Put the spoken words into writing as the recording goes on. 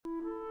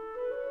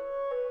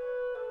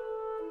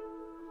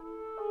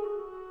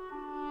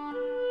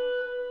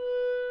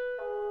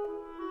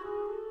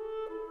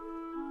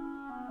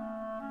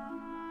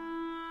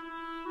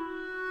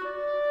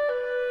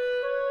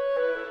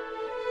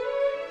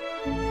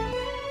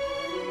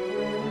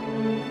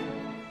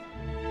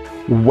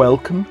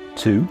Welcome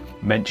to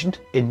Mentioned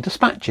in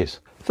Dispatches,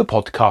 the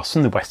podcast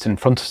from the Western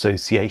Front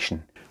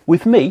Association,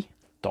 with me,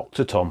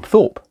 Dr. Tom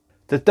Thorpe.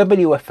 The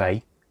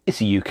WFA is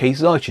the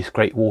UK's largest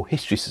Great War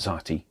History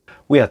Society.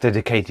 We are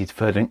dedicated to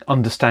furthering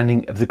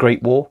understanding of the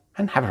Great War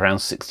and have around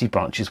 60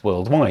 branches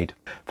worldwide.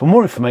 For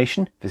more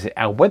information, visit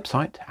our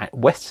website at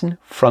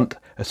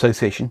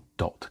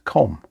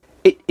westernfrontassociation.com.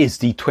 It is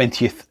the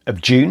 20th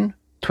of June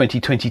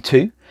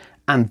 2022,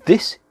 and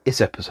this is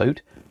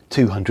episode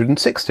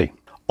 260.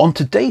 On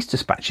today's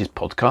Dispatches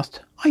podcast,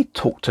 I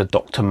talked to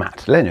Dr.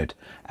 Matt Leonard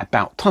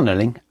about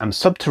tunnelling and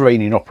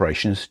subterranean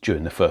operations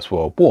during the First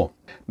World War.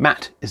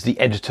 Matt is the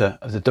editor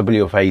of the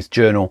WFA's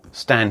journal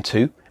Stand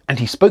To, and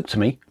he spoke to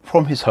me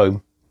from his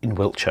home in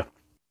Wiltshire.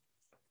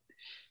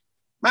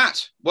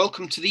 Matt,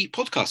 welcome to the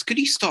podcast. Could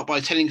you start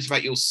by telling us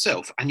about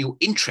yourself and your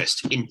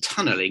interest in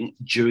tunnelling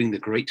during the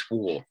Great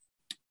War?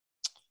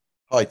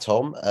 Hi,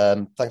 Tom.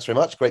 Thanks very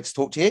much. Great to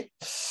talk to you.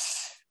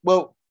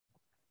 Well,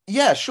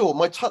 yeah, sure.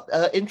 My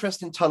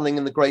interest in tunnelling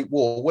in the Great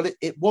War, well,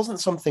 it wasn't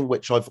something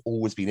which I've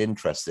always been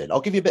interested in.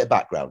 I'll give you a bit of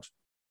background.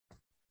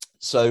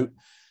 So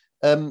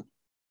my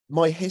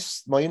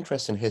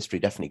interest in history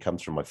definitely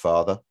comes from my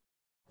father.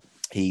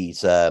 He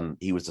was a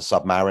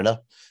submariner.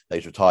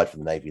 He's retired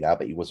from the Navy now,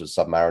 but he was a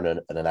submariner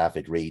and an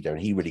avid reader,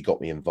 and he really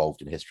got me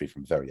involved in history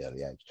from a very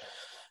early age.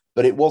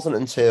 But it wasn't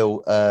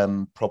until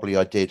probably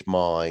I did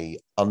my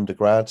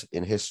undergrad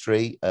in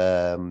history,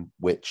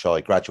 which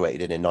I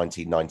graduated in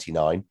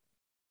 1999.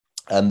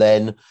 And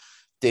then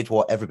did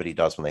what everybody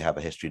does when they have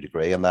a history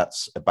degree, and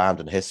that's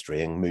abandon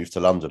history and move to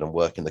London and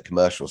work in the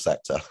commercial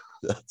sector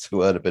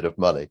to earn a bit of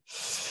money,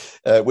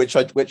 which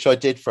I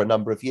did for a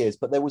number of years.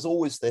 But there was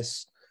always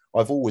this,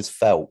 I've always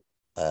felt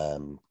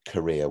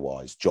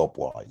career-wise,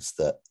 job-wise,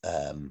 that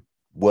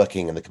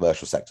working in the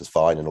commercial sector is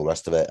fine and all the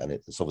rest of it, and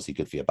it's obviously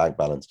good for your bank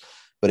balance,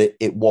 but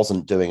it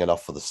wasn't doing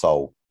enough for the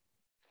soul.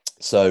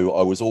 So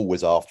I was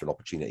always after an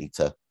opportunity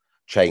to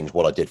change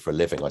what I did for a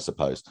living, I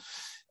suppose.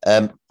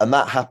 And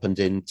that happened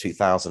in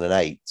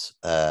 2008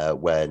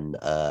 when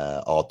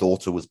our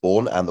daughter was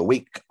born, and the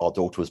week our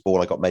daughter was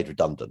born, I got made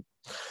redundant.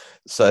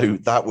 So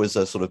that was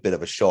a sort of bit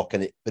of a shock,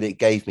 but it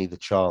gave me the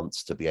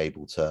chance to be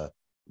able to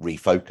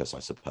refocus, I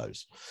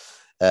suppose.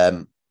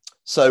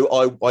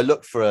 So I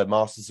looked for a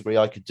master's degree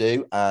I could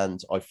do,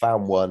 and I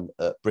found one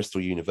at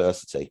Bristol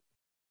University,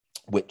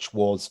 which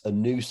was a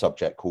new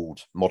subject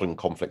called modern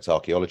conflict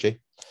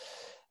archaeology.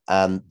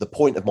 And the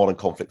point of modern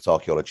conflict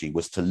archaeology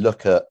was to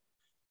look at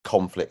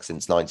conflict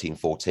since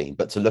 1914,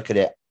 but to look at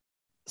it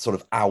sort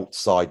of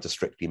outside the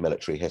strictly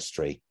military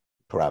history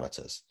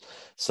parameters.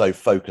 So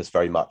focus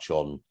very much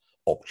on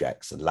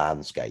objects and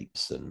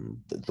landscapes and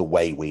the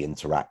way we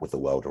interact with the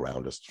world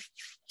around us.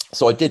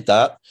 So I did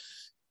that,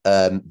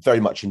 very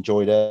much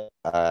enjoyed it,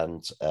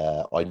 and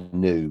I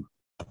knew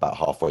about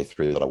halfway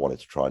through that I wanted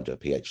to try and do a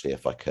PhD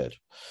if I could.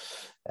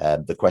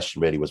 The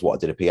question really was what I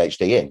did a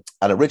PhD in.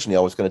 And originally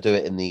I was going to do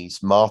it in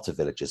these martyr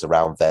villages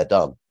around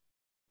Verdun,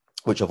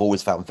 which I've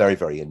always found very,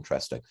 very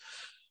interesting.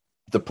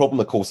 The problem,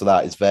 of course, of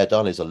that is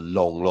Verdun is a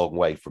long, long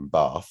way from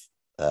Bath,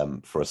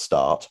 for a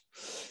start.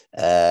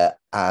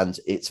 And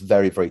it's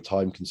very, very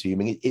time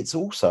consuming. It's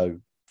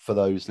also, for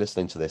those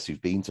listening to this who've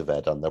been to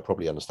Verdun, they'll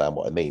probably understand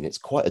what I mean. It's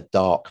quite a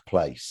dark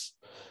place,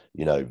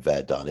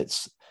 Verdun.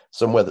 It's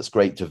somewhere that's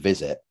great to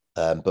visit.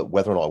 But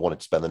whether or not I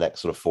wanted to spend the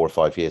next sort of 4 or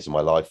 5 years of my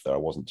life there, I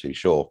wasn't too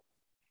sure.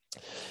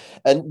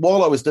 And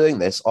while I was doing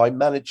this, I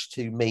managed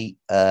to meet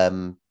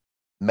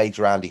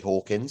Major Andy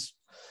Hawkins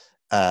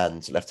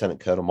and Lieutenant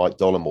Colonel Mike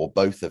Dollimore,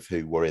 both of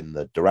who were in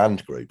the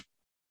Durand Group,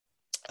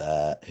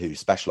 who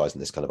specialise in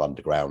this kind of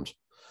underground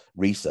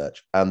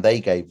research. And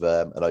they gave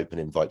an open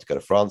invite to go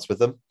to France with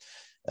them,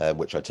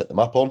 which I took them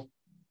up on.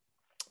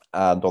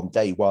 And on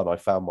day one, I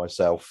found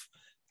myself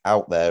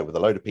out there with a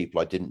load of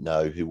people I didn't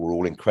know who were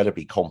all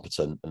incredibly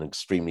competent and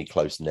extremely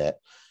close-knit,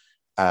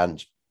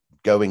 and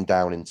going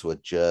down into a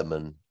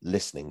German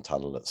listening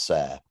tunnel at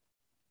Serre.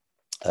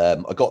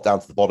 I got down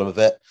to the bottom of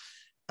it,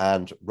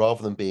 and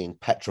rather than being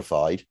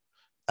petrified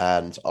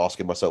and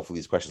asking myself all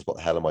these questions, what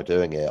the hell am I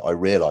doing here? I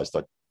realized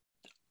not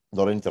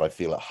only did I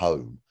feel at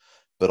home,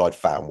 but I'd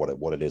found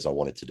what it is I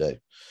wanted to do.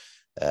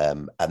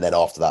 And then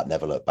after that,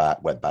 never looked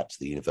back, went back to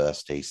the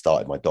university,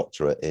 started my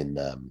doctorate in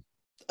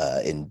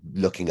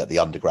looking at the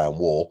underground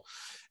war,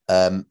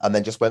 and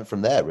then just went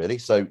from there, really.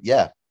 So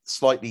yeah, a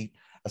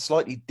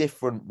slightly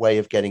different way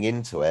of getting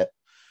into it.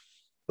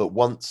 But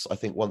once I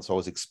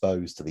was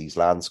exposed to these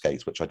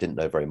landscapes, which I didn't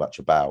know very much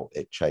about,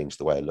 it changed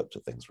the way I looked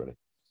at things, really.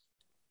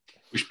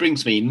 Which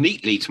brings me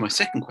neatly to my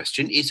second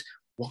question, is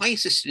why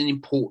is this an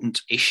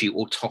important issue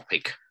or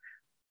topic?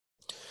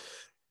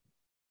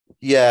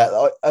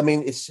 Yeah, I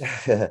mean, it's.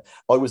 I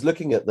was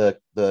looking at the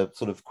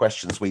sort of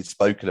questions we'd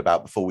spoken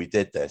about before we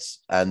did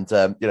this, and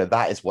that's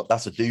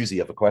a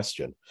doozy of a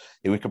question.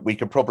 We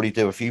could probably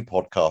do a few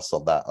podcasts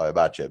on that, I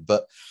imagine.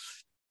 But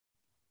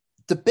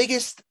the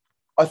biggest,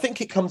 I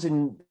think it comes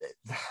in.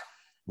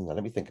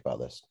 Let me think about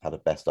this. How to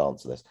best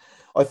answer this.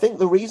 I think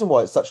the reason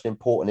why it's such an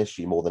important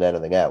issue more than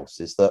anything else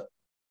is that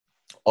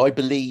I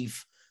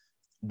believe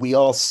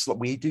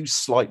we do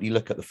slightly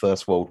look at the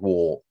First World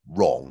War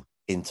wrong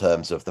in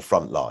terms of the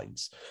front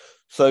lines.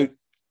 So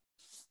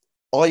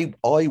I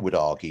would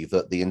argue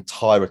that the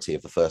entirety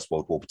of the First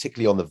World War,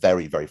 particularly on the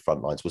very, very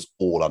front lines, was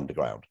all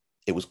underground.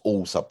 It was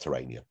all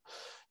subterranean.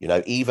 You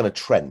know, even a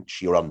trench,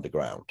 you're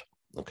underground.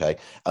 Okay.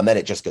 And then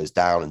it just goes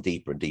down and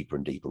deeper and deeper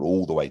and deeper,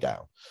 all the way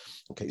down.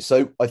 Okay.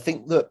 So I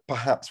think that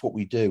perhaps what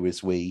we do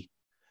is we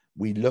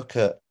look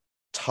at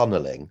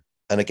tunneling.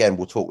 And again,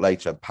 we'll talk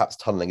later, perhaps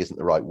tunneling isn't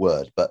the right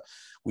word, but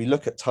we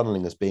look at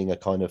tunneling as being a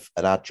kind of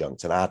an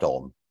adjunct, an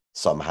add-on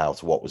somehow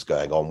to what was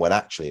going on, when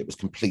actually it was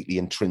completely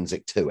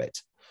intrinsic to it.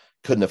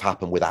 Couldn't have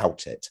happened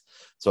without it.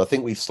 So I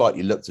think we've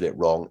slightly looked at it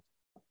wrong.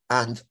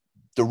 And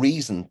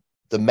the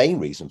main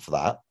reason for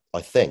that,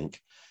 I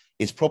think,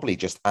 is probably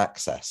just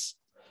access.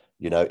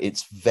 You know,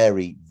 it's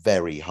very,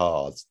 very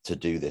hard to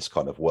do this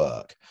kind of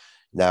work.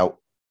 Now,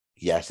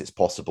 yes, it's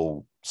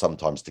possible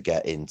sometimes to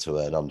get into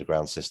an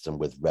underground system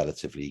with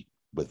relative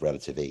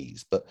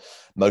ease, but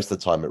most of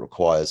the time it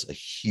requires a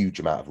huge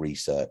amount of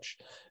research,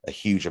 a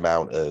huge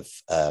amount of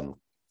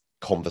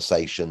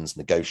conversations,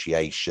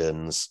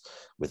 negotiations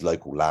with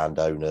local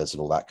landowners and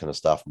all that kind of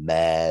stuff,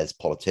 mayors,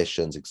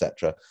 politicians,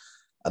 etc.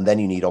 And then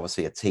you need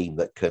obviously a team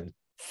that can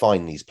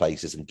find these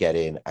places and get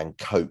in and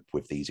cope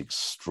with these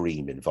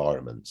extreme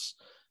environments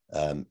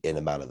in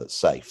a manner that's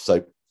safe.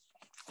 So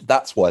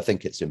that's why I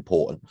think it's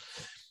important.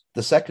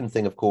 The second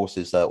thing, of course,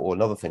 is or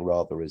another thing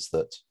rather, is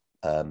that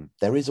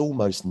there is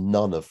almost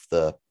none of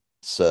the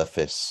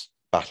surface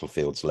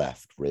battlefields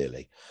left,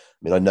 really. I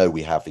mean, I know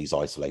we have these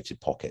isolated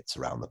pockets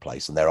around the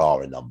place, and there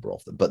are a number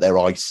of them, but they're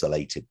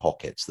isolated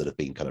pockets that have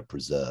been kind of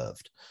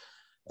preserved.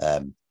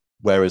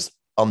 Whereas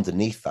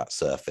underneath that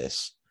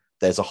surface,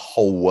 there's a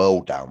whole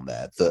world down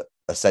there that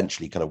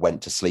essentially kind of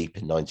went to sleep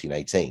in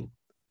 1918,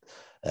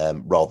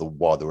 rather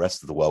while the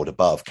rest of the world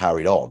above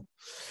carried on.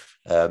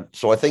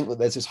 So I think that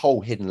there's this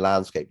whole hidden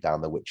landscape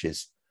down there, which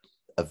is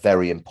a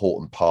very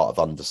important part of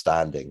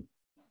understanding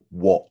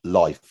what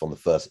life on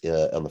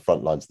the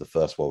front lines of the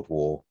First World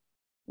War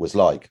was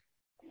like.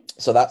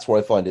 So that's where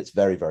I find it's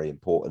very, very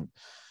important.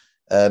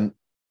 The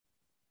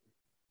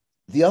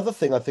other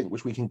thing I think,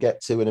 which we can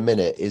get to in a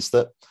minute, is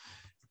that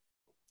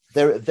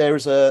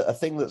there's a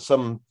thing that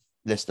some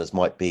listeners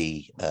might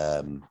be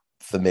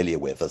familiar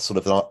with, a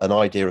sort of an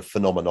idea of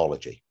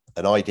phenomenology,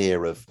 an idea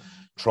of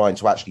trying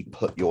to actually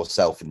put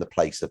yourself in the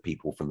place of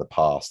people from the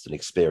past and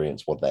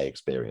experience what they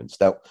experienced.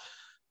 Now,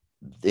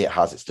 it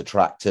has its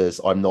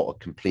detractors. I'm not a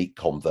complete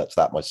convert to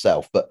that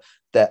myself, but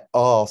there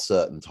are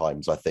certain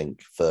times, I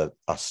think, for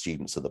us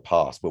students of the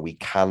past where we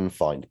can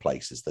find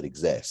places that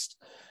exist,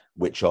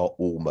 which are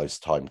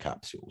almost time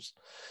capsules.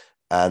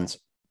 And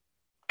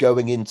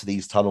going into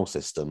these tunnel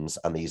systems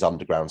and these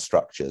underground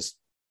structures,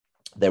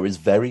 there is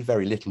very,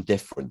 very little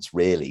difference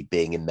really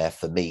being in there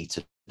for me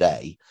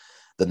today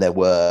than there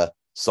were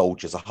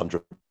soldiers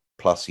 100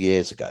 plus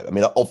years ago. I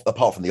mean,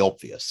 apart from the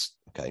obvious,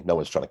 okay, no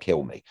one's trying to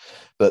kill me,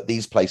 but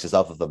these places,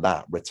 other than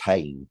that,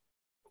 retain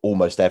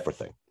almost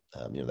everything.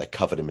 They're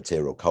covered in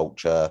material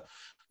culture.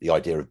 The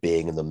idea of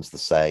being in them is the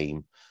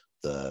same.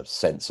 The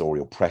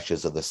sensorial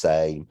pressures are the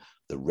same.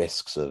 The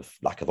risks of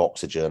lack of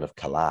oxygen, of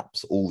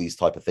collapse, all these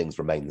type of things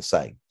remain the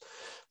same.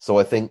 So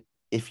I think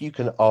if you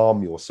can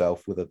arm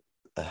yourself with a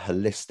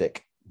holistic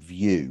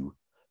view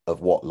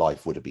of what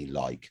life would have been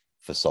like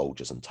for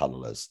soldiers and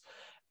tunnelers,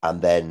 and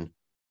then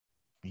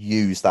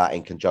use that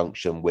in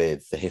conjunction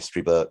with the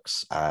history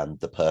books and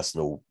the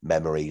personal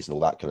memories and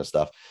all that kind of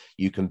stuff,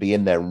 you can be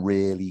in there and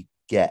really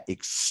get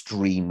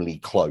extremely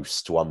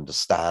close to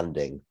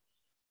understanding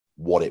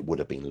what it would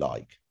have been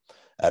like.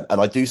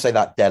 And I do say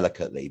that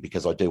delicately,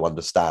 because I do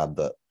understand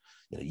that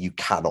you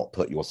cannot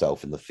put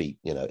yourself in the feet,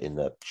 in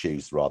the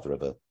shoes rather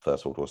of a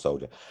First World War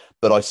soldier.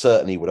 But I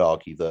certainly would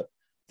argue that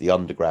the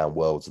underground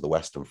worlds of the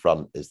Western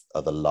Front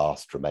are the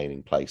last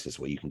remaining places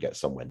where you can get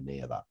somewhere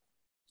near that.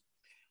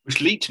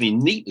 Which leads me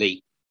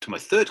neatly to my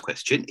third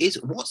question,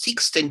 is what's the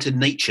extent and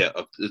nature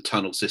of the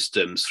tunnel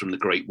systems from the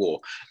Great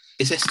War?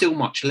 Is there still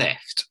much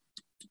left?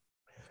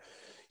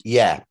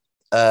 Yeah,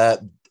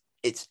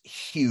 it's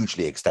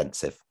hugely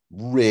extensive,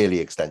 really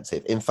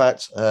extensive. In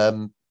fact,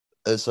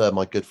 as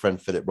my good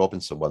friend Philip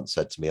Robinson once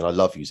said to me, and I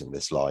love using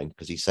this line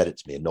because he said it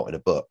to me and not in a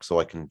book, so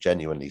I can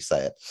genuinely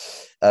say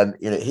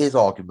it. His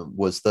argument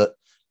was that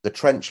the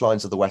trench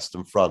lines of the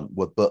Western Front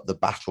were but the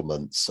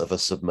battlements of a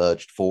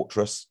submerged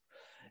fortress.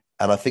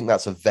 And I think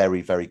that's a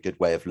very, very good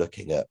way of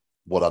looking at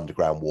what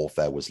underground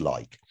warfare was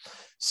like.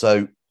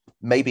 So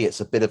maybe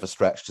it's a bit of a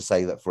stretch to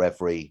say that for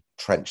every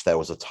trench there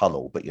was a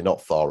tunnel, but you're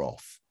not far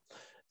off.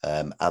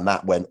 And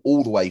that went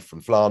all the way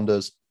from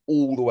Flanders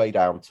all the way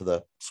down to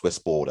the Swiss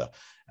border.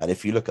 And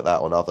if you look at that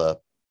on other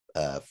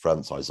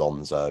fronts,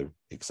 Isonzo,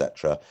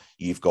 etc.,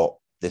 you've got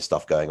this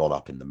stuff going on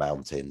up in the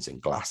mountains, in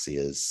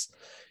glaciers.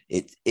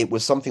 It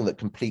was something that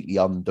completely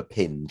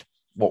underpinned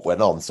what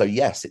went on. So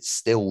yes, it's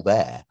still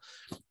there.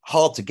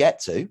 Hard to get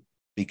to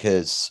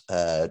because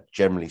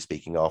generally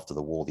speaking, after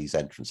the war, these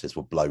entrances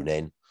were blown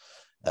in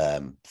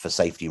for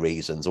safety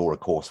reasons, or of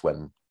course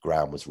when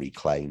ground was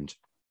reclaimed.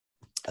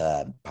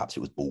 Perhaps it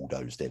was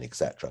bulldozed in,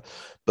 etc.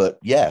 But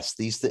yes,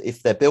 these,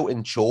 if they're built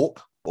in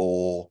chalk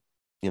or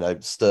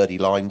sturdy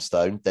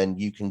limestone, then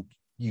you can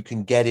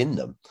get in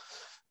them.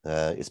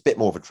 It's a bit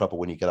more of a trouble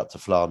when you get up to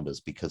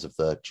Flanders because of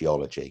the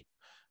geology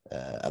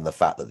and the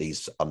fact that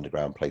these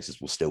underground places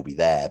will still be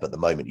there. But the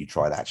moment you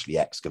try and actually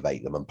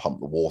excavate them and pump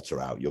the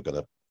water out, you're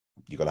gonna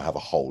have a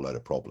whole load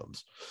of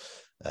problems.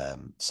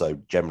 So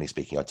generally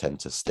speaking, I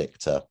tend to stick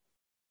to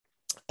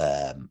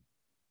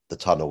the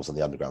tunnels and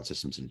the underground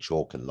systems in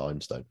chalk and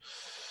limestone.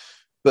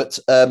 But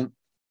I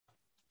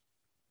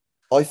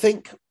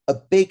think a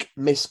big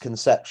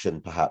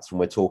misconception, perhaps, when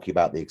we're talking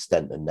about the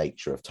extent and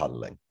nature of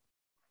tunneling,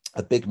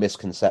 a big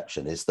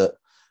misconception is that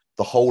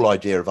the whole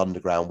idea of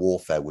underground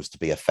warfare was to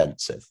be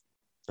offensive.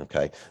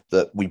 Okay,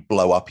 that we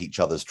blow up each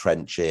other's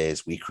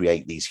trenches, we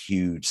create these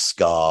huge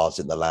scars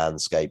in the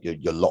landscape,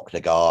 your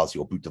Lochnagar,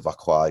 your Butte de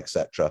Vauquois,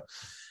 etc.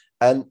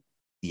 And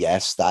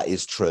yes, that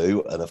is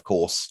true. And of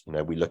course,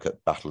 we look at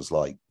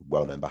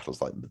well-known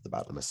battles like the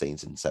Battle of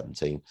Messines in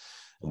 17,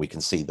 and we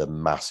can see the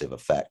massive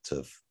effect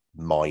of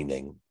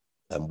mining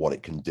and what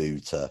it can do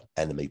to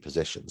enemy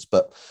positions.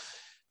 But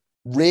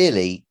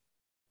really,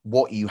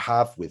 what you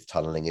have with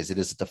tunneling is it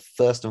is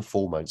first and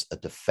foremost a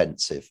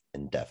defensive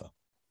endeavor.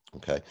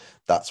 Okay,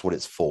 that's what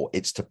it's for.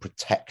 It's to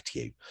protect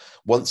you.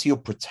 Once you're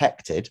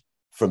protected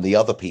from the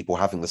other people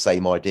having the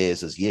same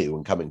ideas as you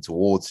and coming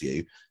towards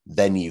you,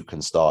 then you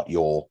can start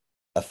your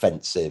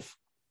offensive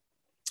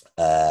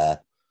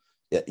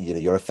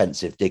your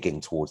offensive digging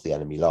towards the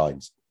enemy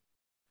lines.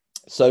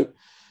 So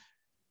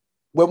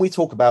when we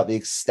talk about the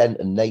extent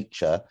and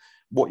nature,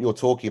 what you're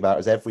talking about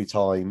is every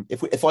time,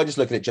 if I just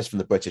look at it just from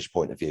the British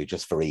point of view,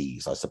 just for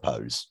ease, I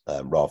suppose,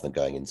 rather than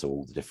going into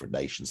all the different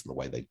nations and the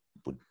way they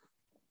would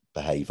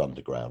behave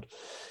underground,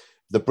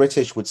 the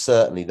British would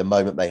certainly, the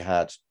moment they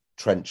had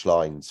trench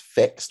lines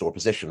fixed or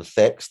positions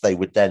fixed, they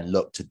would then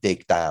look to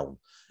dig down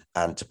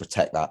and to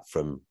protect that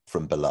from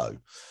below.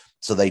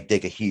 So they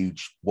dig a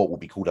huge, what would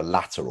be called a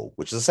lateral,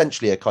 which is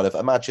essentially a kind of,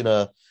 imagine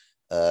a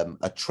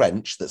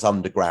trench that's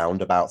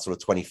underground about sort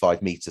of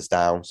 25 meters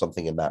down,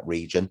 something in that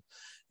region,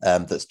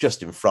 that's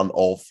just in front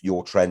of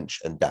your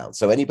trench and down.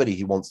 So anybody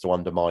who wants to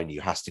undermine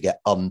you has to get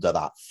under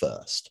that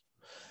first.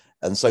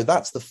 And so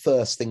that's the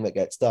first thing that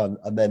gets done.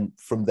 And then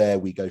from there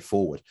we go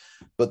forward.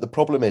 But the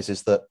problem is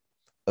that,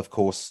 of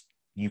course,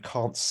 you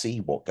can't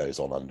see what goes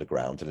on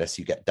underground unless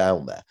you get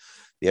down there.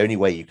 The only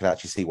way you can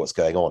actually see what's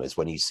going on is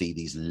when you see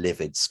these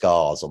livid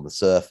scars on the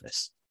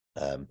surface,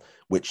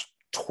 which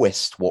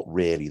twist what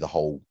really the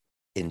whole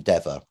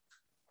endeavor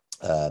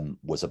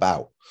was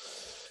about.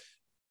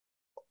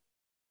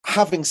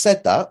 Having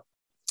said that,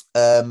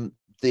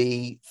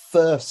 the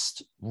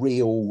first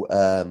real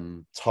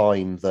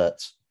time that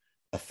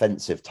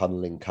offensive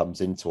tunneling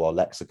comes into our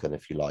lexicon,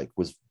 if you like,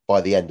 was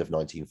by the end of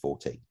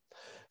 1914.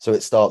 So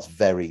it starts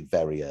very,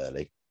 very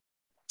early.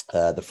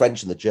 The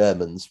French and the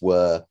Germans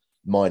were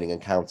mining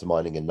and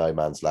countermining in no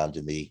man's land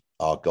in the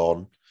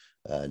Argonne,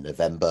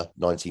 November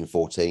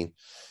 1914.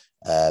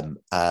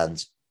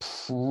 And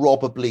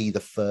probably the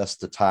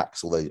first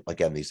attacks, although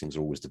again, these things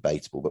are always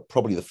debatable, but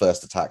probably the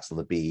first attacks on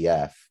the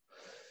BEF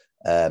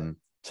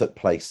took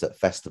place at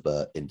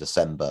Festubert in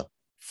December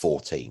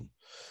 14,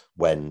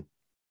 when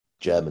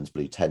Germans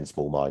blew 10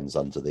 small mines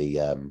under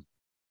the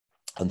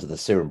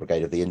Syrian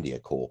Brigade of the India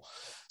Corps.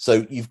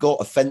 So you've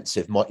got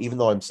offensive, even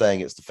though I'm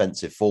saying it's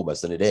defensive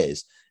foremost, and it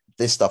is,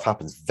 this stuff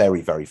happens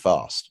very, very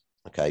fast.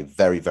 Okay,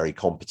 very, very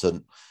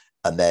competent.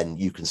 And then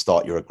you can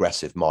start your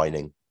aggressive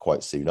mining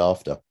quite soon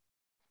after.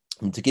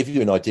 And to give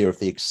you an idea of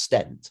the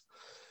extent,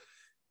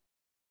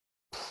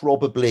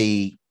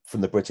 probably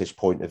from the British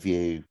point of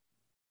view,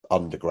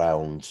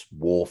 underground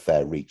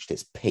warfare reached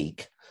its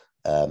peak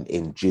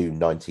in June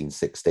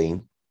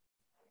 1916,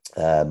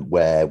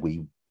 where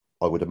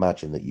I would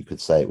imagine that you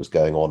could say it was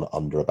going on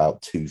under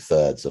about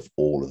 2/3 of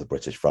all of the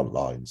British front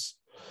lines.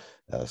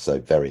 So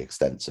very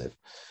extensive.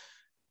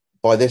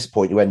 By this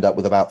point, you end up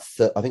with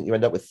I think you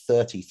end up with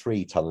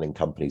 33 tunneling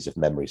companies, if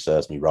memory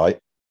serves me right.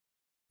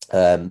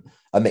 A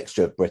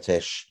mixture of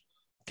British,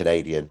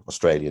 Canadian,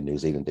 Australian, New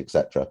Zealand,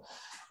 etc.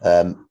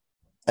 And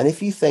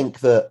if you think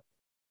that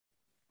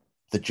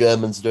the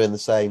Germans are doing the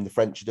same, the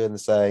French are doing the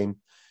same,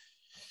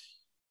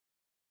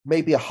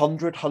 maybe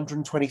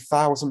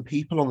 120,000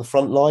 people on the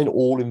front line,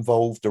 all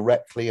involved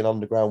directly in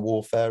underground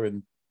warfare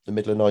in the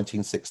middle of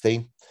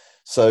 1916.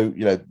 So,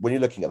 when you're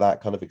looking at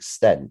that kind of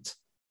extent,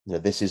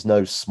 this is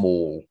no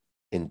small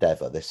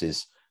endeavor. This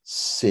is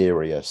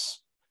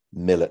serious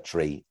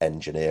military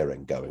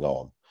engineering going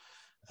on.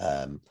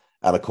 And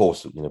of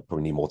course,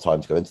 probably need more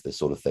time to go into this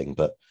sort of thing.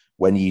 But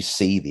when you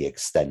see the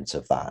extent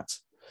of that,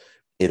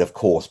 it, of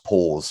course,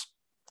 pours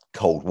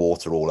cold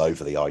water all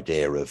over the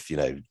idea of,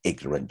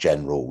 ignorant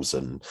generals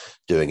and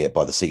doing it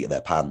by the seat of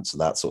their pants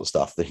and that sort of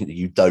stuff.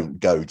 You don't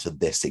go to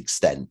this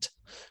extent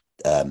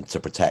to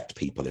protect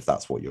people if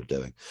that's what you're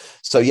doing.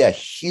 So, yeah,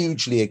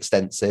 hugely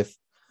extensive.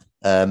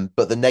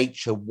 But the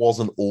nature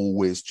wasn't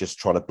always just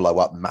trying to blow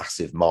up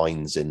massive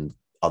mines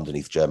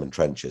underneath German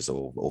trenches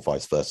or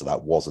vice versa.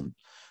 That wasn't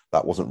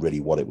really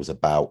what it was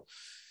about.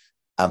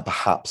 And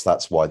perhaps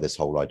that's why this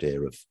whole idea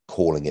of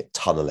calling it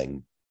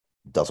tunneling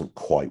doesn't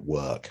quite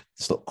work.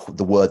 It's not,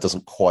 the word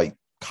doesn't quite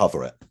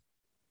cover it,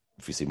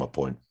 if you see my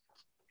point.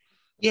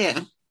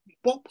 Yeah.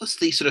 What was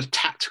the sort of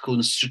tactical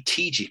and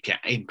strategic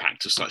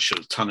impact of such sort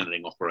of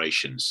tunneling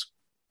operations?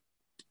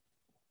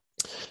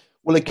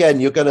 Well, again,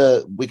 we're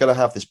gonna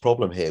have this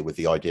problem here with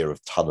the idea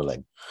of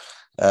tunneling.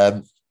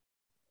 It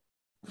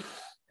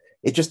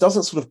just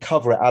doesn't sort of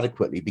cover it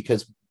adequately,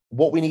 because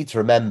what we need to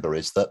remember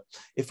is that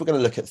if we're going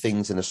to look at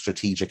things in a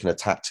strategic and a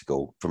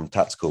tactical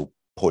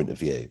point of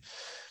view,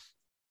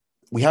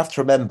 we have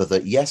to remember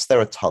that, yes, there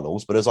are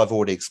tunnels, but as I've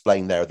already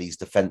explained, there are these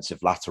defensive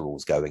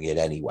laterals going in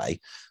anyway.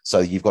 So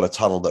you've got a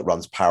tunnel that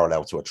runs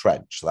parallel to a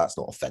trench. So that's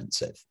not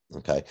offensive.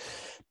 Okay.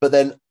 But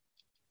then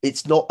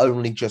it's not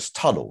only just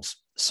tunnels.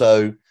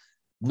 So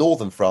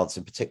northern France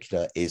in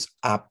particular is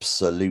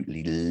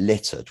absolutely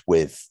littered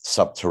with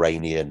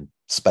subterranean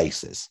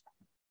spaces.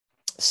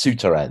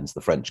 Souterrains,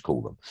 the French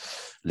call them,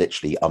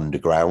 literally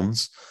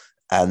undergrounds.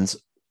 And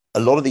a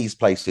lot of these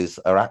places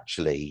are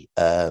actually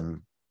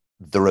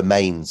the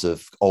remains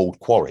of old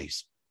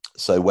quarries.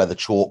 So where the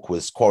chalk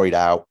was quarried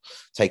out,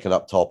 taken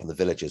up top, and the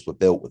villages were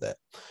built with it.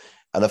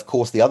 And of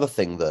course, the other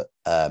thing that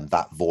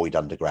that void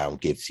underground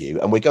gives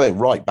you, and we're going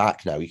right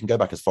back now, you can go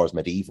back as far as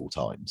medieval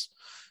times,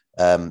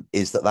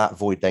 is that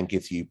void then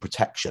gives you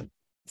protection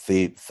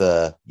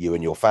for you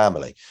and your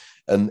family.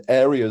 And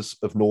areas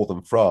of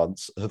northern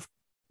France have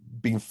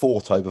been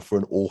fought over for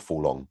an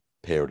awful long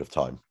period of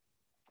time.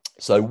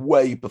 So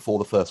way before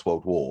the First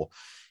World War,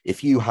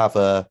 if you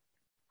have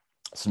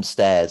some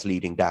stairs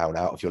leading down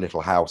out of your little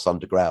house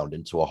underground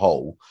into a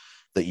hole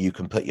that you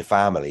can put your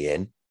family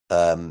in,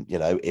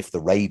 if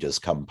the raiders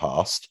come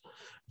past,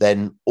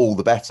 then all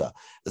the better.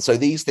 So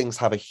these things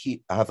have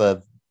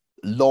a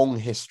long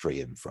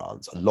history in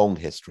France,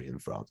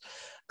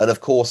 And of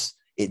course,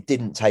 it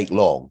didn't take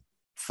long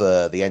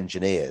for the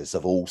engineers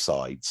of all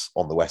sides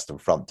on the Western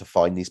Front to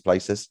find these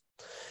places.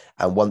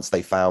 And once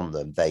they found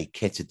them, they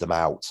kitted them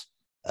out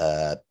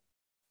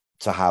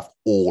to have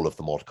all of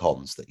the mod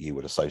cons that you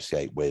would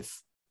associate with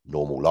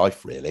normal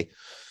life, really.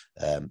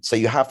 So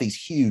you have these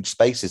huge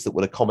spaces that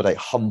would accommodate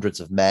hundreds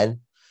of men,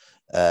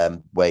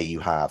 where you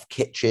have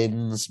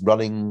kitchens,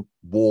 running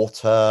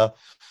water,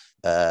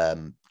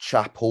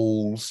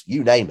 chapels,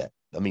 you name it.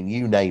 I mean,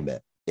 you name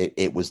it,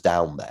 it was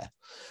down there.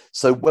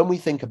 So when we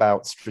think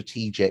about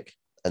strategic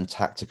and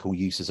tactical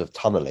uses of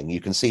tunneling, you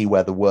can see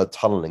where the word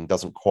tunneling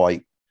doesn't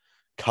quite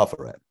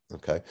cover it.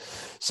 Okay.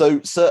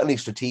 So certainly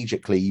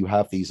strategically, you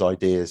have these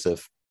ideas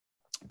of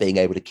being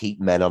able to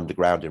keep men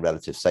underground in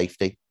relative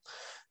safety.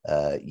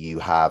 You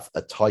have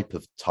a type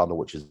of tunnel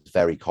which is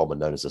very common,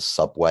 known as a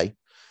subway.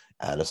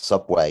 And a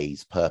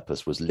subway's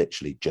purpose was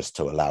literally just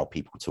to allow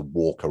people to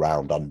walk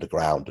around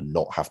underground and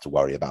not have to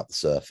worry about the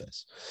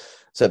surface.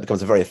 So it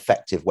becomes a very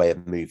effective way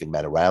of moving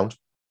men around.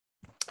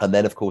 And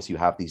then, of course, you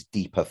have these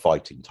deeper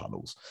fighting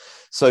tunnels.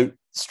 So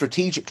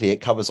strategically,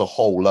 it covers a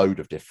whole load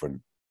of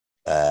different,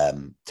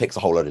 ticks a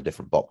whole load of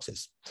different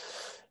boxes.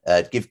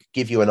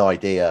 Give you an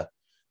idea,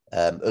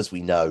 as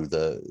we know,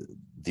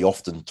 the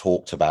often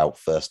talked about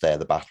first day of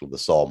the Battle of the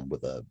Somme,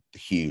 with the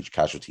huge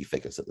casualty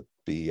figures that the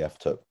BEF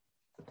took,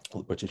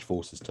 or the British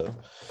forces took.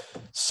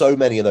 So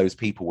many of those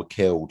people were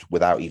killed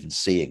without even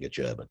seeing a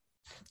German.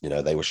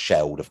 They were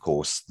shelled, of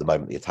course, the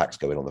moment the attacks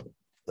go in on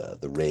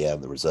the rear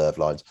and the reserve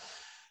lines.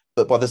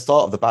 But by the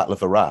start of the Battle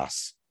of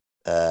Arras,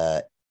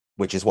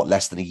 which is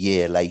less than a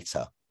year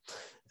later,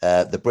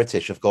 the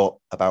British have got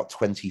about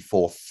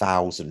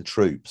 24,000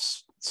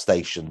 troops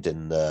stationed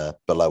in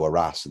below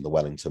Arras in the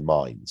Wellington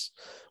mines,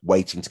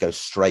 waiting to go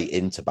straight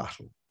into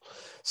battle.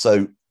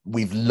 So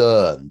we've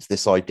learned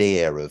this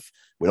idea of,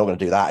 we're not going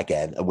to do that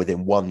again. And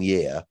within 1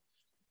 year,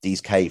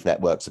 these cave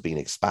networks have been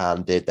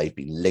expanded. They've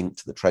been linked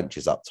to the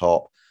trenches up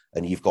top.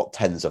 And you've got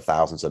tens of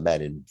thousands of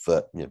men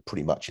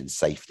pretty much in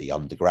safety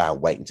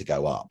underground, waiting to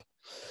go up.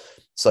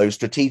 So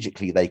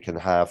strategically, it can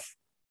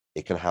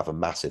have a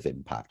massive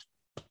impact.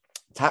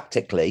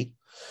 Tactically,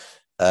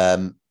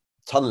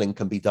 tunneling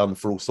can be done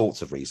for all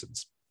sorts of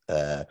reasons.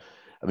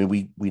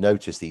 We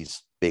notice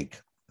these big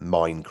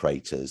mine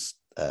craters,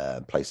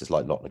 places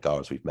like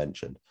Notnagara, as we've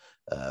mentioned,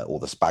 or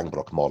the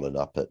Spangbroek-Molen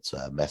up at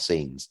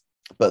Messines.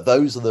 But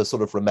those are the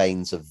sort of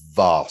remains of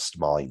vast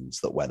mines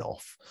that went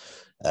off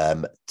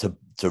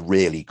to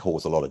really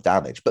cause a lot of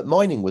damage. But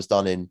mining was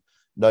done in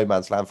no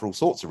man's land for all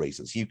sorts of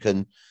reasons. You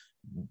can,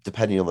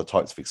 depending on the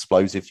types of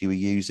explosives you were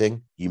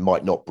using, you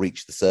might not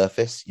breach the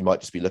surface. You might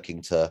just be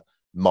looking to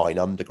mine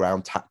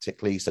underground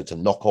tactically, so to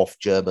knock off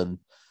German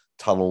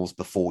tunnels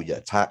before your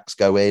attacks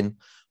go in,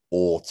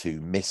 or to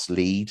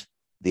mislead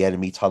the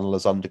enemy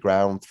tunnelers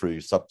underground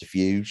through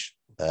subterfuge.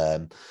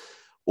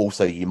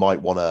 Also, you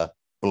might want to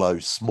blow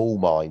small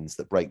mines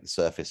that break the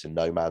surface in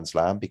no man's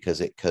land, because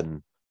it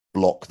can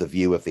block the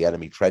view of the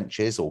enemy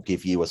trenches or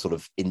give you a sort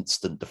of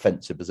instant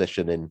defensive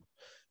position in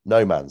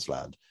no man's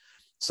land.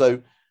 So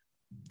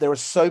there are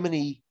so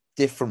many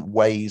different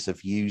ways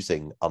of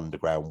using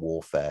underground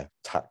warfare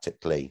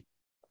tactically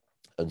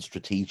and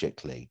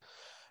strategically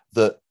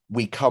that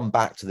we come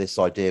back to this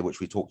idea,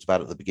 which we talked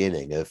about at the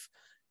beginning, of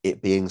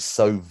it being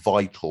so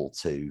vital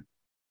to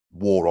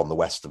war on the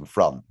Western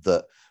Front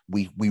that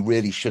we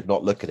really should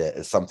not look at it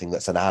as something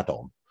that's an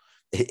add-on.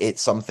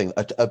 It's something,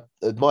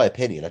 in my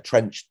opinion, a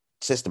trench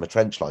system of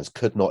trench lines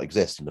could not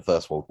exist in the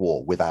First World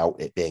War without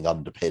it being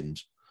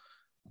underpinned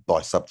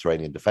by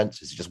subterranean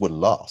defenses. It just wouldn't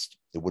last.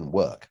 It wouldn't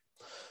work.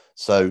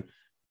 So,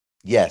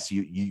 yes,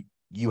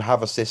 you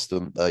have a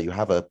system, you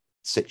have a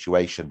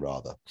situation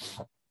rather,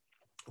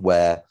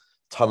 where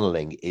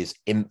tunneling is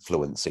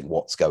influencing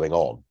what's going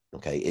on.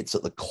 Okay, it's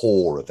at the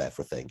core of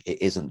everything.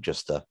 It isn't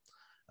just an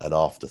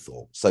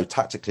afterthought. So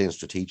tactically and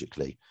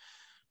strategically,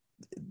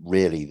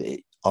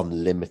 really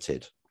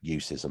unlimited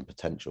uses and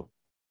potential.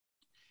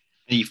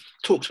 You've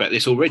talked about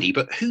this already,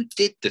 but who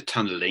did the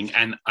tunnelling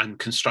and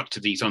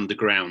constructed these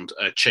underground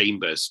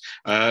chambers?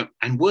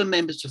 And were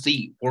members of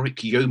the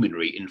Warwick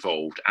Yeomanry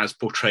involved, as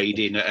portrayed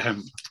in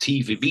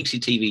BBC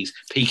TV's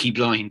Peaky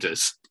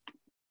Blinders?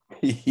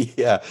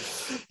 yeah.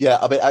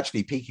 I mean,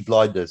 actually, Peaky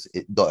Blinders,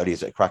 not only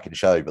is it a cracking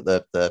show, but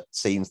the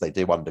scenes they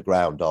do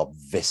underground are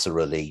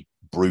viscerally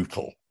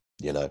brutal,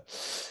 you know.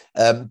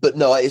 But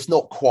no, it's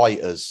not quite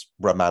as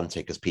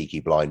romantic as Peaky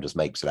Blinders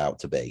makes it out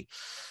to be.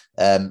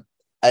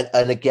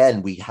 And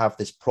again, we have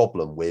this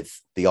problem with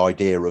the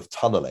idea of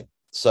tunneling.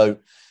 So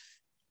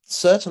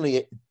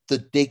certainly the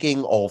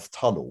digging of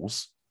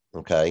tunnels,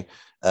 okay,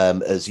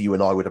 as you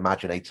and I would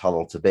imagine a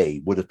tunnel to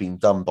be, would have been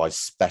done by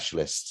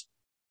specialist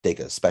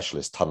diggers,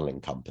 specialist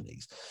tunneling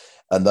companies.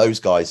 And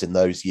those guys in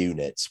those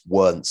units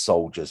weren't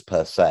soldiers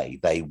per se.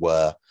 They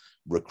were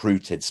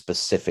recruited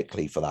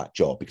specifically for that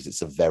job because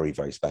it's a very,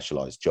 very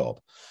specialized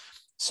job.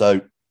 So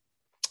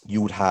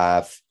you would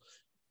have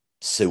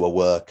sewer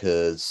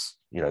workers,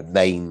 you know,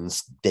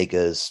 mains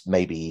diggers,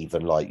 maybe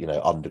even like, you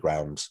know,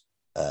 underground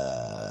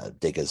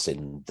diggers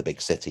in the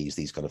big cities,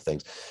 these kind of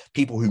things.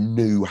 People who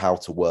knew how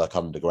to work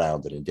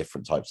underground and in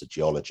different types of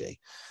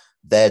geology.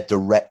 They're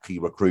directly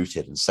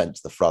recruited and sent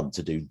to the front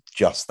to do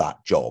just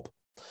that job.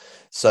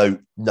 So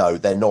no,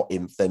 they're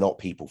not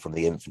people from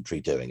the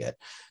infantry doing it.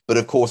 But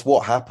of course,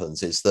 what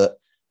happens is that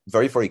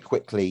very, very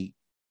quickly,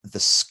 the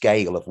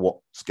scale of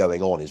what's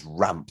going on is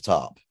ramped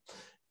up.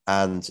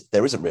 And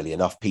there isn't really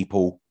enough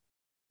people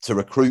to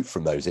recruit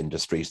from those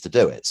industries to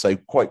do it. So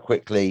quite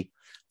quickly,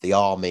 the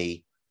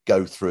army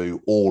go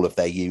through all of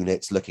their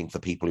units looking for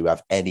people who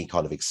have any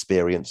kind of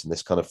experience in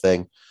this kind of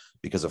thing.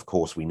 Because, of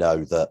course, we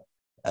know that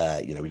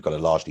we've got a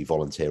largely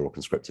volunteer or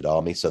conscripted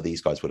army. So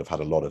these guys would have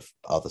had a lot of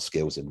other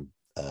skills in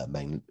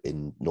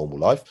normal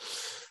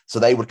life. So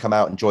they would come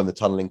out and join the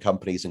tunneling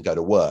companies and go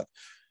to work.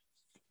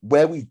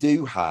 Where we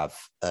do have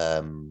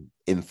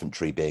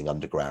infantry being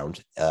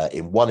underground,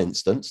 in one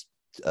instance,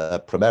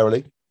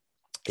 primarily,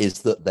 is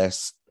that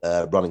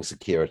they're running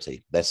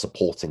security. They're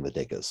supporting the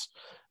diggers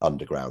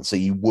underground. So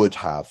you would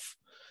have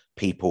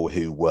people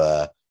who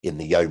were in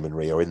the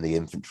yeomanry or in the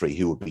infantry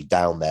who would be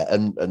down there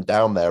and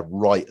down there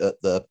right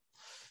at the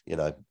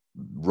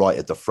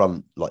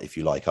front, like, if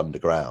you like,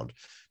 underground.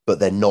 But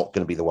they're not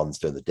going to be the ones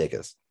doing the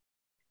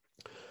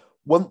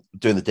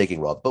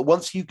digging rather. But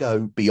once you go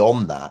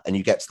beyond that and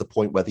you get to the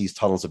point where these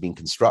tunnels have been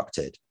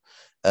constructed,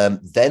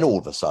 then all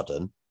of a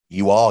sudden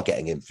you are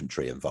getting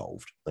infantry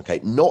involved.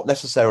 Okay, not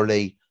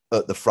necessarily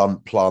at the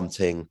front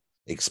planting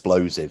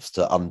explosives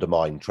to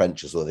undermine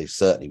trenches, or they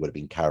certainly would have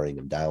been carrying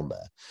them down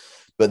there.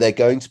 But they're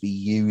going to be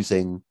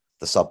using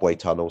the subway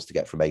tunnels to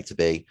get from A to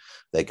B.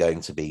 They're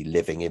going to be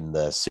living in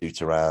the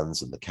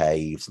souterrains and the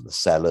caves and the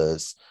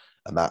cellars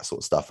and that sort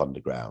of stuff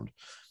underground.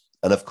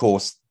 And of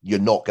course, you're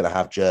not going to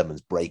have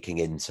Germans breaking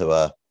into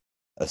a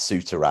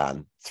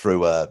souterrain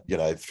through a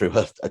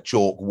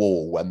chalk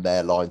wall when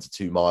their lines are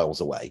 2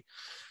 miles away.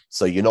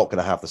 So you're not going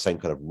to have the same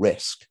kind of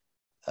risk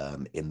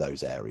in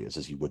those areas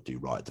as you would do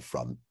right at the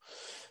front.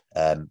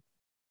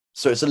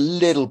 So it's a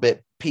little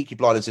bit, Peaky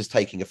Blinders is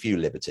taking a few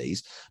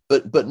liberties,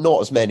 but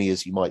not as many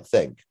as you might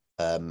think.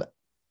 And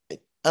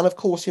of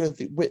course,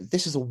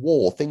 this is a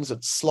war. Things are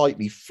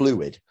slightly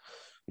fluid.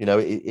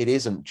 It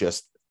isn't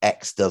just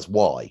X does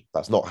Y.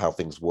 That's not how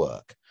things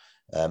work.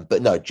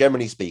 But no,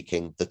 generally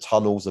speaking, the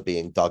tunnels are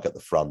being dug at the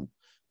front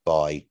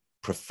by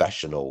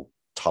professional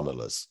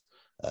tunnelers,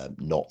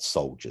 not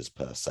soldiers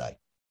per se.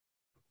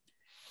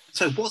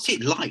 So what's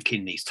it like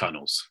in these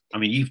tunnels? I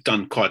mean, you've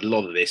done quite a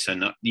lot of this,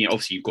 and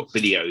obviously you've got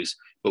videos.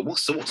 But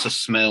what's the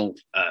smell,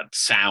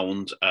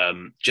 sound,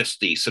 just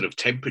the sort of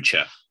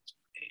temperature?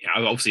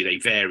 Obviously, they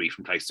vary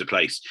from place to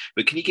place.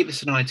 But can you give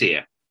us an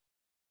idea?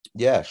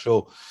 Yeah,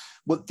 sure.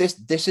 Well,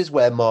 this is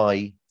where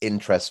my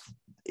interest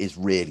is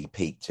really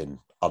peaked in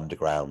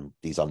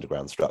these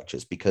underground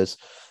structures, because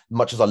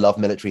much as I love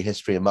military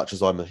history and much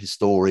as I'm a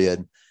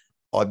historian,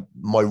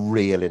 my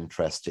real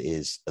interest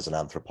is as an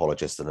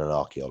anthropologist and an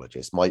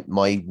archaeologist.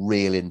 My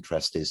real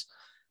interest is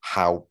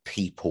how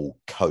people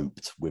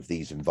coped with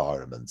these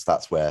environments.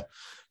 That's where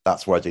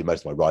I do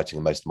most of my writing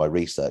and most of my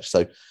research.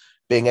 So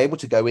being able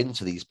to go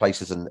into these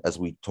places and, as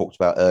we talked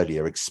about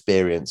earlier,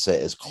 experience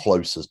it as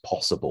close as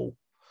possible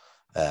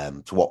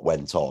to what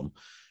went on,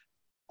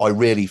 I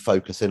really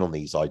focus in on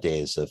these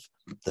ideas of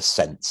the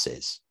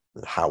senses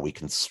and how we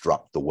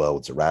construct the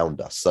worlds around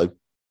us. So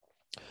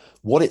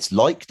What it's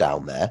like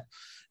down there,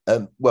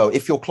 well,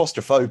 if you're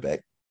claustrophobic,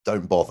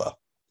 don't bother.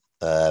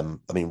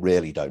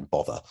 Really don't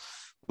bother.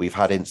 We've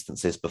had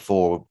instances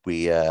before.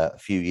 A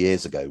few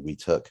years ago, we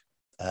took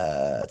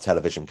a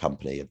television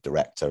company, a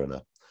director and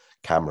a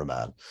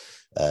cameraman,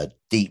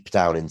 deep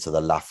down into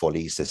the La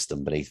Folie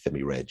system beneath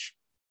Vimy Ridge.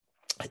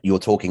 You're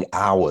talking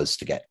hours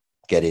to get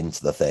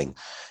into the thing.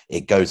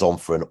 It goes on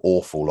for an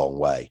awful long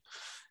way.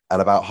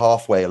 And about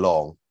halfway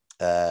along,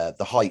 the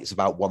height is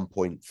about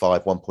 1.5,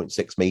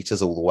 1.6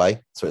 meters all the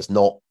way. So it's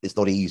not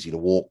easy to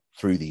walk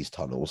through these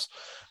tunnels.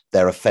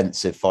 They're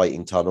offensive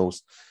fighting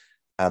tunnels.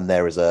 And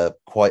there is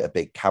quite a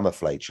big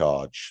camouflage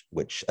charge,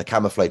 which a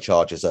camouflage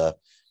charge is a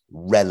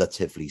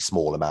relatively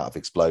small amount of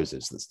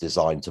explosives that's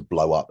designed to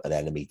blow up an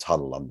enemy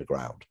tunnel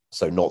underground.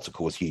 So not to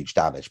cause huge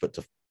damage, but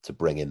to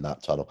bring in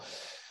that tunnel.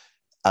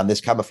 And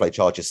this camouflage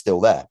charge is still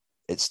there.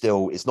 It's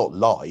not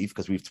live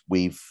because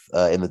we've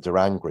in the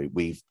Durang group,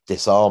 we've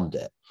disarmed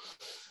it.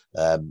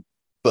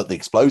 But the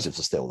explosives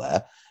are still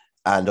there.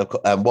 And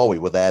while we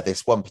were there,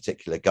 this one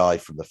particular guy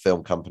from the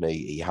film company,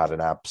 he had an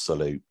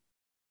absolute,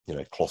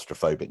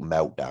 claustrophobic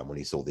meltdown when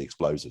he saw the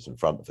explosives in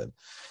front of him.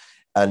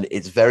 And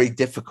it's very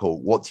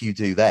difficult. What do you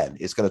do then?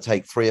 It's going to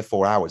take 3 or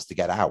 4 hours to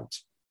get out.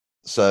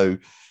 So,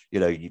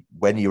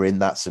 when you're in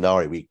that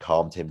scenario, we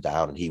calmed him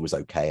down and he was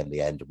okay in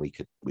the end, and we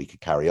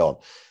could carry on.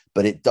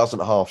 But it doesn't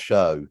half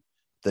show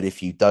that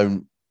if you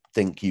don't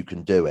think you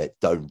can do it,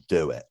 don't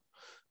do it,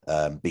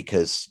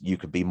 because you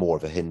could be more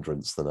of a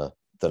hindrance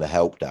than a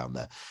help down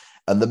there.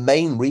 And the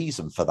main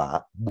reason for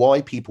that,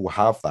 why people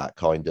have that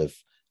kind of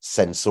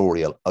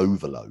sensorial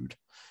overload,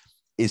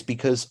 is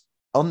because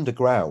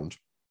underground,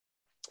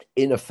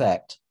 in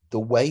effect, the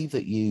way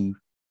that you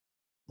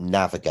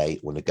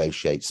navigate or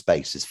negotiate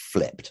space is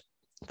flipped.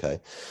 Okay.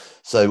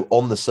 So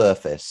on the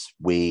surface,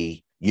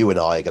 you and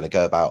I are going to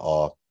go about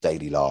our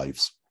daily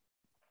lives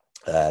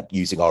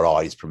using our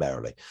eyes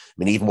primarily. I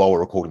mean, even while we're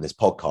recording this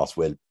podcast,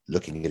 we're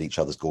looking at each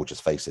other's gorgeous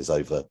faces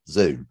over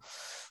Zoom,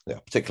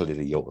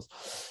 particularly yours.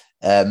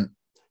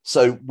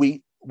 So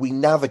we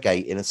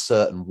navigate in a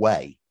certain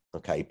way.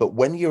 Okay. But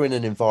when you're in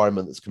an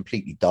environment that's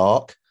completely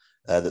dark,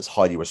 that's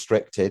highly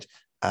restricted,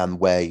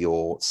 and where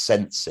your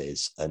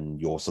senses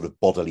and your sort of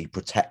bodily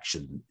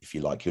protection, if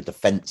you like, your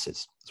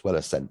defenses as well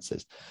as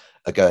senses,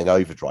 are going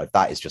overdrive,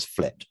 that is just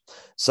flipped.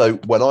 So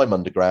when I'm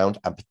underground,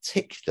 and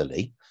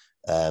particularly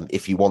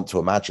if you want to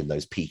imagine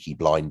those Peaky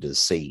Blinders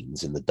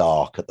scenes in the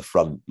dark at the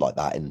front like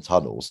that in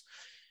tunnels,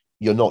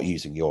 you're not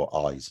using your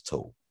eyes at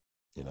all.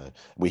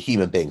 We're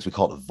human beings, we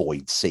can't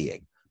avoid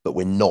seeing, but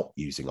we're not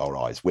using our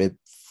eyes. We're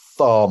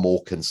far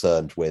more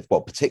concerned with,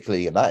 well,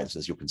 particularly in that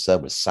instance, you're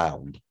concerned with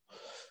sound.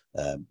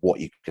 What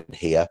you can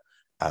hear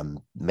and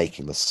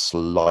making the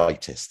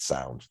slightest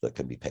sound that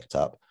can be picked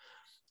up.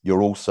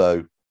 You're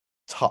also,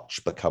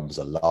 touch becomes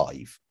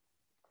alive.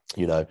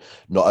 Not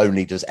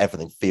only does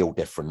everything feel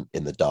different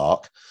in the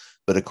dark,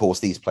 but of course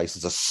these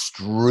places are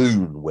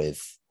strewn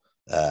with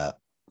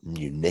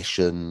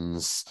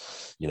munitions,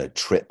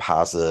 trip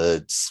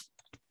hazards,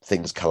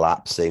 things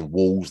collapsing,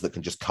 walls that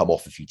can just come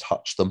off if you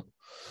touch them.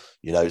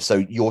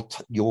 So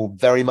you're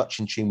very much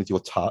in tune with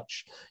your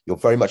touch. You're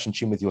very much in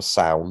tune with your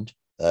sound.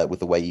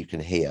 With the way you can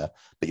hear,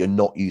 but you're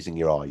not using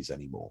your eyes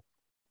anymore.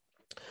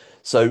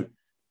 So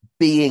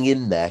being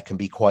in there can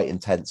be quite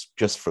intense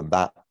just from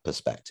that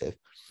perspective.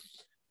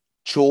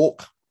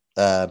 Chalk,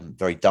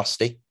 very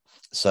dusty.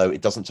 So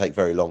it doesn't take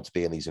very long to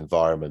be in these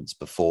environments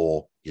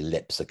before your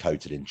lips are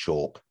coated in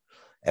chalk.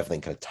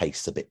 Everything kind of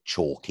tastes a bit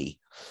chalky,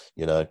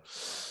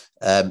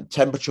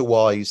 Temperature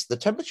wise, the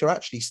temperature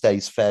actually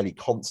stays fairly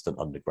constant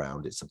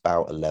underground. It's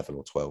about 11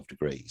 or 12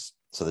 degrees.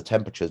 So the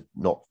temperature's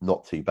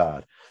not too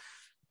bad.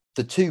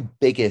 The two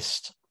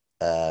biggest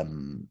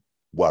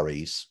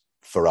worries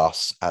for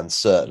us, and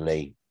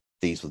certainly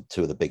these were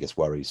two of the biggest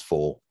worries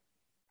for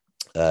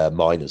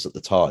miners at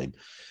the time,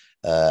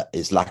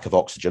 is lack of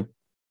oxygen,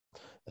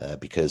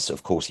 because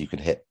of course you can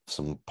hit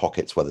some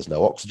pockets where there's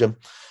no oxygen,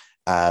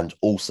 and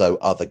also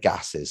other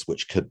gases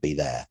which could be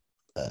there.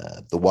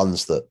 The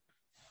ones that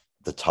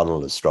the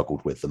tunnel has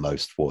struggled with the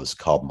most was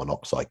carbon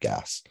monoxide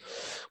gas,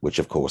 which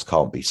of course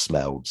can't be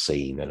smelled,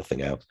 seen,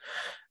 anything else,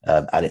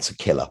 and it's a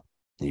killer.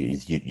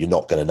 You're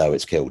not going to know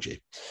it's killed you.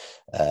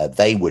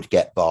 They would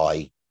get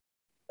by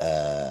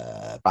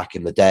back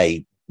in the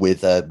day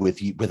with a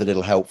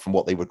little help from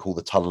what they would call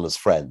the tunnelers'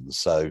 friends.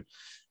 So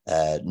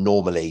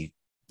normally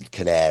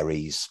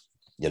canaries,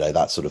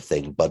 that sort of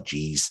thing,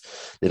 budgies,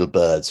 little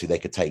birds who they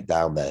could take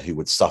down there, who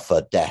would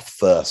suffer death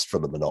first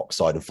from the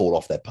monoxide and fall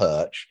off their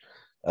perch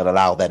and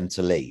allow them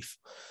to leave,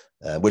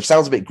 which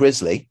sounds a bit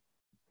grisly.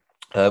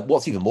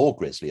 What's even more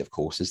grisly, of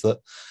course, is that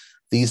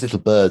these little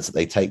birds that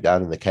they take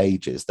down in the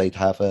cages, they'd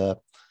have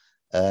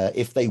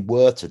if they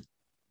were to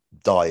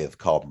die of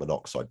carbon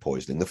monoxide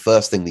poisoning, the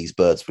first thing these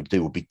birds would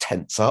do would be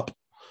tense up.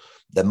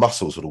 Their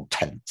muscles would all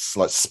tense,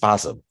 like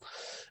spasm.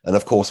 And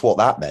of course, what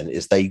that meant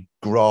is they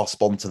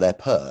grasp onto their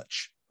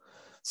perch.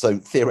 So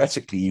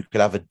theoretically, you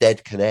could have a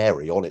dead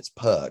canary on its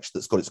perch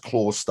that's got its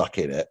claws stuck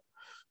in it.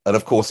 And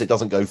of course, it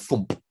doesn't go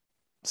thump.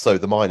 So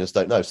the miners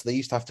don't know. So they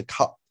used to have to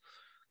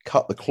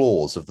cut the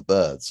claws of the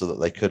birds so that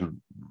they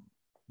couldn't,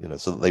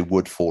 so that they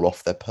would fall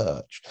off their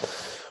perch.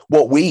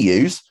 What we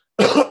use,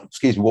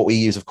 what we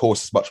use, of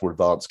course, is much more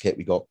advanced kit.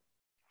 We got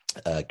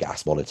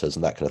gas monitors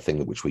and that kind of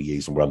thing, which we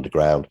use when we're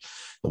underground,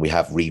 and we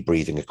have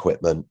rebreathing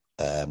equipment,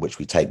 which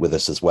we take with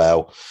us as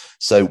well,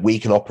 so we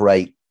can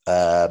operate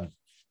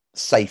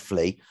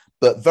safely,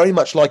 but very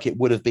much like it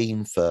would have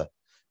been for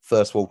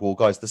First World War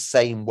guys. The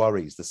same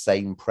worries, the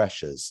same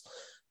pressures.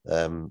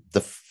 In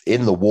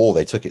the war,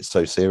 they took it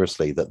so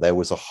seriously that there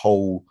was a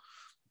whole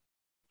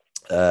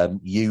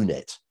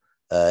unit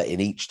in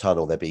each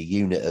tunnel. There'd be a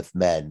unit of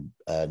men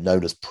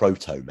known as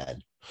proto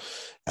men,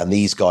 and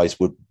these guys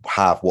would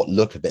have what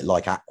look a bit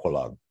like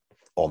aqualung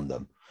on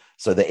them,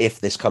 so that if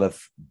this kind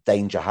of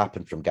danger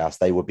happened from gas,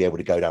 they would be able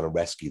to go down and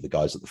rescue the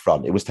guys at the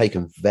front. It was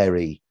taken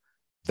very,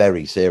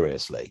 very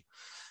seriously.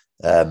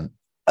 And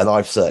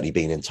I've certainly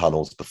been in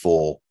tunnels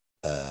before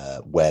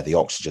where the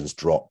oxygen's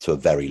dropped to a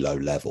very low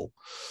level,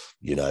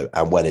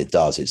 and when it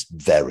does, it's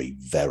very,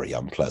 very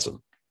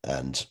unpleasant.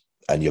 And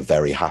you're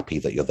very happy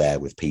that you're there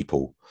with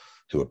people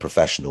who are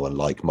professional and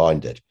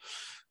like-minded.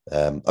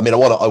 I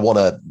want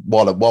to,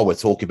 while we're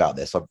talking about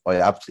this, I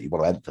absolutely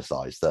want to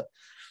emphasize that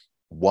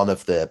one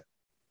of the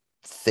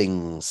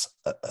things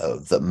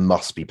that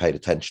must be paid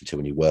attention to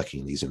when you're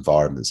working in these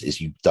environments is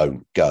you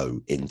don't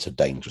go into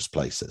dangerous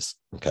places.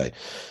 Okay,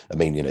 I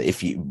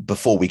mean,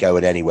 before we go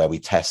in anywhere, we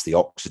test the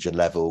oxygen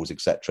levels,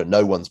 etc.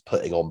 No one's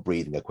putting on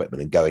breathing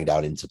equipment and going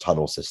down into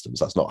tunnel systems.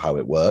 That's not how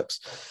it works.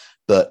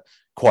 But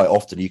quite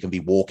often you can be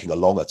walking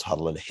along a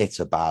tunnel and hit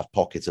a bad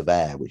pocket of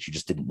air which you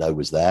just didn't know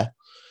was there.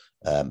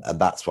 And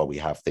that's why we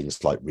have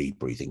things like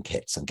rebreathing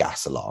kits and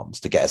gas alarms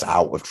to get us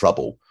out of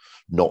trouble,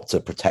 not to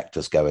protect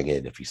us going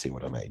in, if you see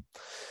what I mean.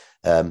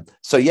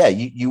 So yeah,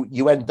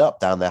 you end up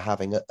down there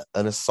having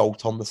an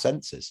assault on the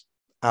senses,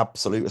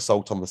 absolute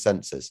assault on the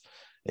senses.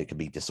 It can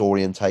be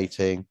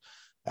disorientating,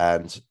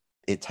 and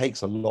it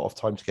takes a lot of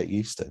time to get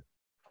used to.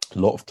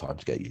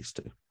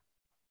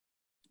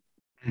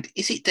 And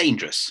is it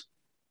dangerous?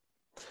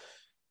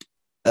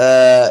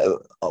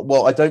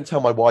 Well, I don't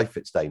tell my wife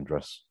it's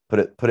dangerous. Put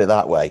it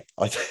that way.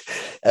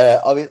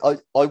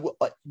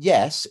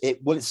 Yes, it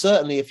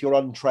certainly, if you're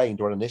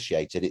untrained or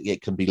uninitiated,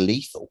 it can be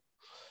lethal.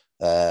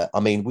 There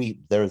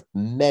are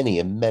many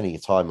and many a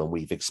time when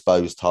we've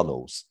exposed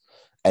tunnels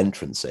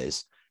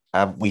entrances,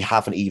 and we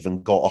haven't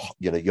even got,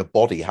 your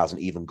body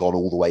hasn't even gone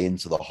all the way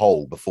into the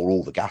hole before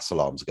all the gas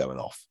alarms are going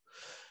off.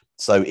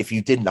 So if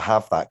you didn't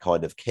have that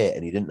kind of kit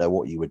and you didn't know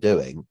what you were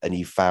doing, and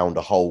you found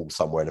a hole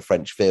somewhere in a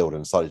French field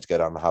and decided to go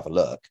down and have a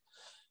look,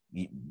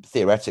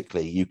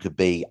 theoretically you could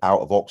be out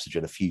of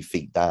oxygen a few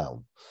feet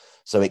down.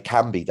 So it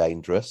can be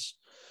dangerous.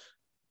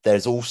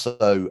 There's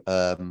also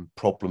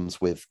problems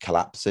with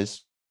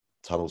collapses.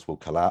 Tunnels will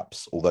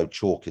collapse, although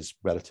chalk is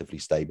relatively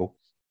stable.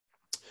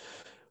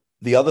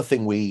 The other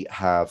thing we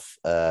have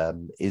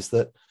is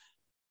that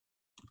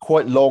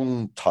quite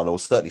long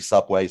tunnels, certainly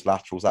subways,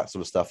 laterals, that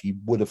sort of stuff, you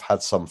would have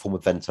had some form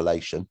of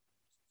ventilation.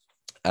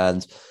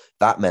 And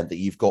that meant that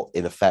you've got,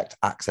 in effect,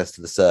 access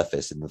to the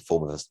surface in the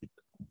form of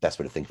best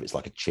way to think of it's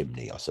like a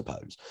chimney, I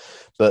suppose.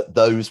 But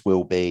those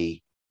will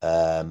be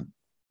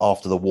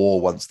after the war,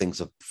 once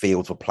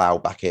fields were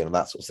ploughed back in and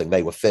that sort of thing,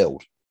 they were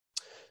filled.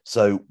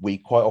 So we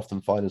quite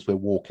often find as we're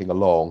walking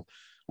along,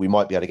 we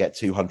might be able to get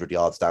 200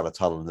 yards down a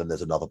tunnel and then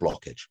there's another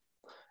blockage.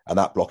 And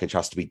that blockage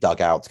has to be dug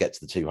out to get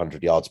to the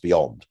 200 yards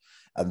beyond.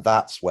 And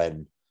that's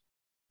when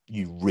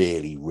you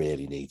really,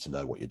 really need to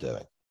know what you're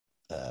doing.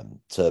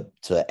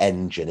 To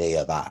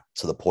engineer that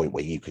to the point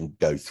where you can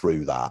go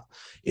through that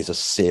is a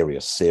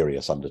serious,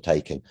 serious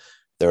undertaking.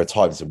 There are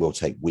times it will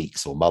take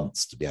weeks or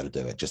months to be able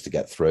to do it, just to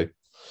get through.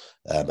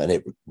 And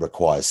it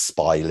requires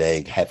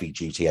spiling, heavy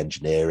duty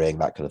engineering,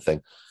 that kind of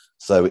thing.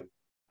 So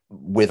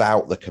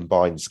without the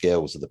combined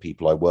skills of the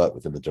people I work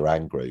with in the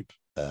Durang group,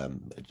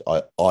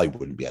 I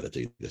wouldn't be able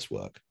to do this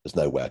work. There's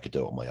no way I could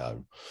do it on my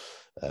own,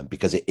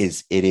 because it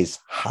is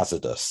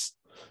hazardous.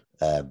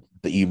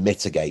 But you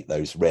mitigate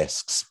those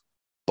risks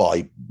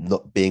by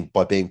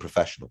being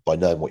professional, by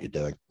knowing what you're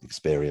doing,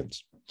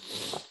 experience.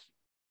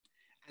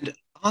 And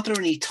are there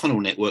any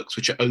tunnel networks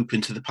which are open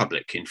to the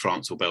public in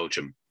France or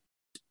Belgium?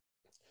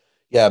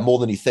 Yeah, more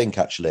than you think,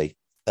 actually.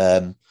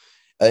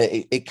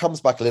 It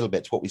comes back a little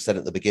bit to what we said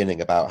at the beginning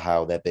about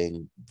how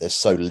there's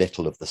so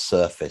little of the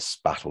surface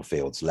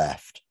battlefields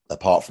left,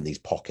 apart from these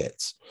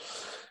pockets.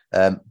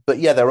 But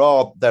yeah, there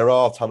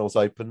are tunnels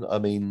open. I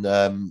mean,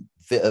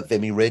 at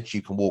Vimy Ridge,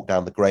 you can walk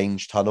down the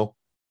Grange tunnel,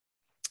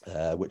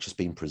 which has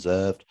been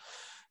preserved.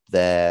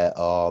 There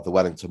are the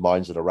Wellington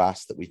Mines at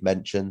Arras that we've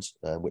mentioned,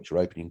 which are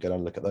open. You can go down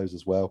and look at those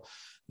as well.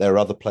 There are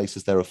other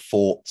places. There are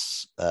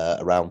forts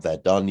around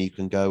Verdun you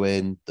can go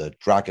in, the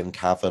Dragon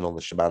Cavern on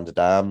the Chamander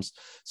Dams.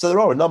 So there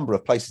are a number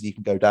of places you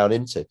can go down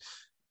into.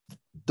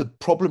 The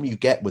problem you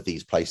get with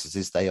these places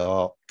is they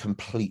are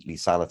completely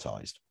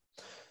sanitized.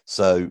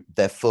 So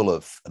they're full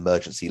of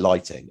emergency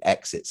lighting,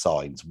 exit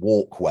signs,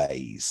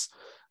 walkways,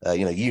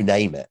 you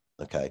name it.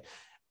 Okay.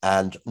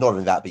 And not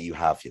only that, but you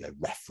have,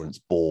 reference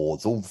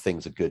boards, all the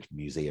things a good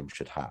museum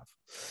should have.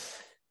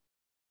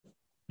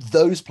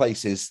 Those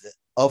places,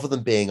 other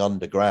than being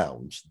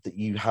underground, that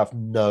you have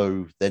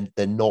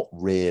they're not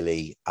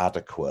really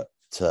adequate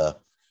to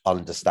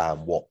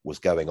understand what was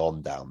going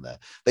on down there.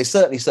 They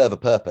certainly serve a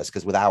purpose,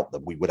 because without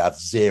them, we would have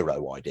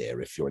zero idea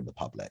if you're in the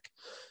public.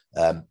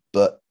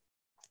 But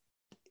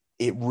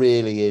it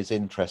really is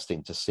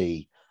interesting to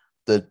see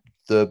the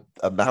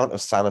amount of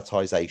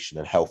sanitization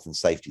and health and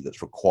safety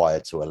that's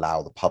required to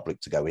allow the public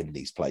to go in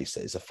these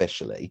places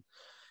officially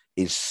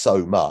is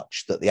so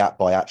much that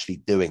by actually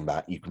doing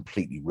that, you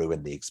completely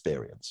ruin the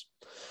experience.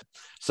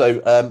 So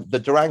the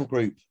Durand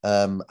Group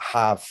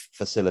have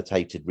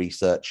facilitated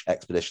research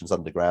expeditions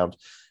underground.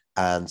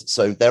 And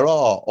so there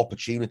are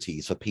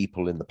opportunities for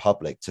people in the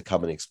public to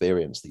come and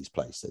experience these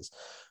places.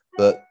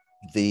 But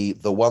the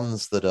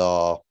ones that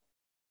are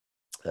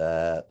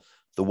the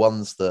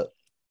ones that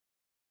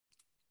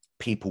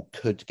people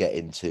could get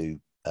into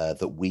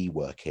that we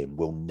work in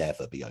will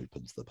never be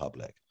open to the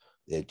public.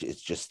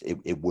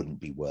 It wouldn't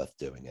be worth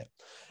doing it.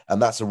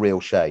 And that's a real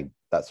shame.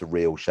 That's a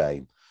real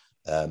shame.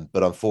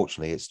 But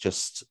unfortunately, it's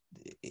just,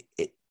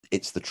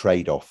 it's the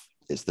trade-off.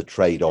 It's the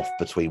trade-off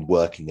between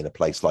working in a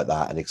place like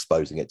that and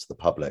exposing it to the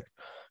public.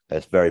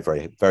 It's very,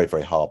 very, very,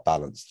 very hard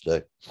balance to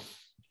do.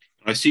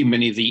 I assume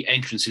many of the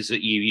entrances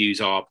that you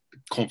use are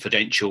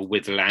confidential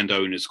with the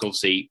landowners.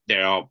 Obviously,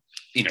 there are,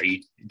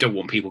 you don't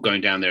want people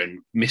going down there and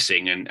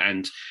missing,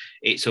 and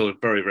it's a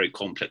very, very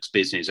complex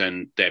business,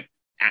 and their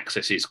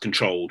access is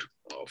controlled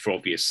for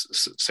obvious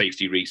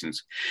safety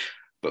reasons.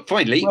 But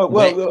finally,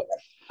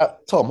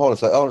 Tom,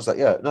 hold on a sec.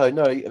 Yeah,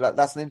 no,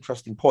 that's an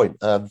interesting point.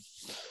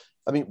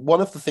 I mean,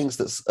 one of the things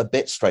that's a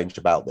bit strange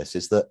about this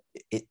is that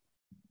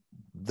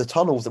the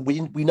tunnels, we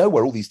know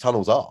where all these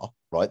tunnels are,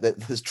 right?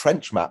 There's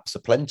trench maps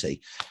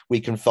aplenty. We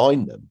can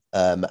find them,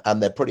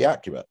 and they're pretty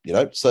accurate,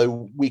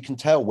 so we can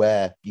tell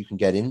where you can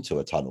get into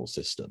a tunnel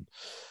system.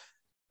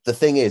 The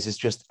thing is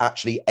just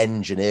actually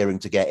engineering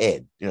to get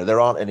in. There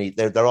aren't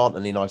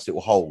any nice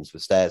little holes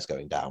with stairs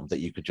going down that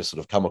you could just sort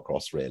of come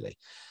across, really.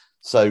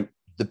 So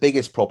the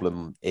biggest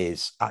problem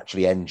is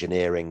actually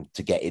engineering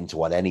to get into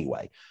one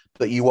anyway.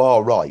 But you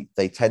are right;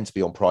 they tend to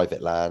be on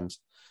private land.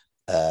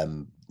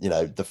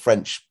 The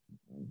French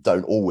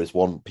don't always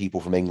want people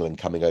from England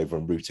coming over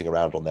and rooting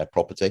around on their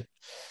property.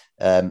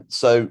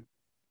 So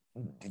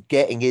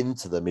getting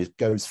into them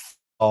goes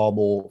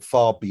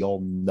far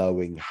beyond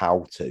knowing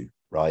how to,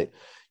 right?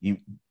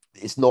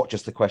 It's not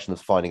just a question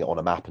of finding it on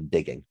a map and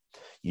digging.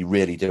 You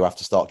really do have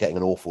to start getting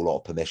an awful lot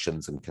of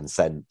permissions and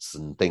consents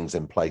and things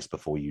in place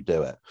before you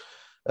do it.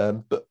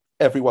 But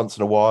every once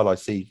in a while, I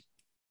see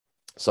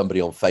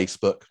somebody on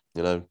Facebook,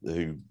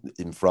 who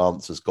in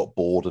France has got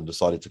bored and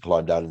decided to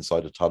climb down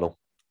inside a tunnel.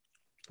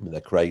 I mean,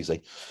 they're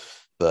crazy,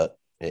 but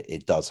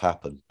it does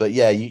happen. But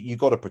yeah, you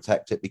got to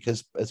protect it,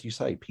 because, as you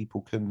say,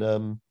 people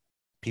can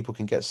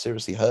get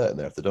seriously hurt in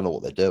there if they don't know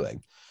what they're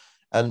doing.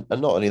 And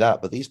not only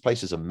that, but these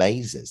places are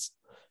mazes.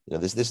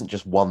 This isn't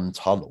just one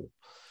tunnel.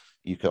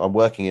 I'm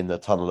working in a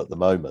tunnel at the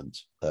moment,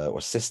 or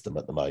a system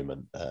at the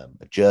moment, a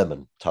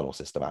German tunnel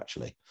system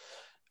actually.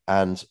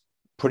 And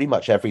pretty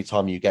much every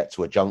time you get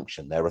to a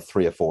junction, there are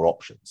 3 or 4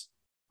 options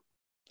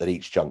at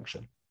each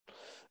junction,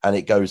 and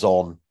it goes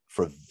on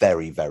for a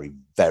very, very,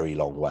 very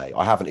long way.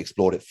 I haven't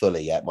explored it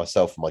fully yet.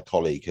 Myself and my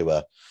colleague, who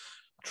are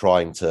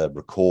trying to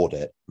record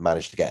it,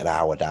 managed to get an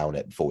hour down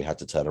it before we had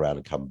to turn around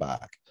and come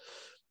back.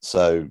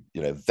 So,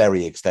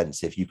 very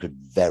extensive. You could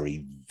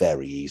very,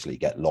 very easily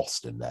get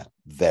lost in there,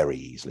 very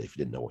easily, if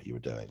you didn't know what you were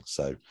doing.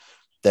 So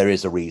there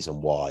is a reason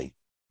why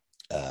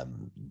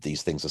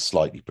these things are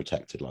slightly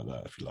protected like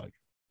that, if you like.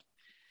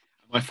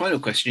 My final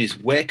question is,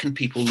 where can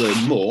people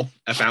learn more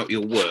about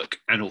your work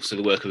and also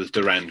the work of the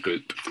Durand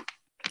Group?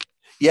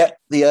 Yeah,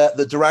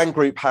 the Durand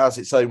Group has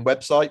its own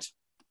website,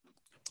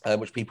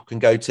 which people can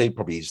go to.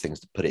 Probably easiest thing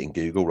is to put it in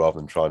Google rather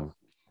than try and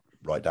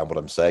write down what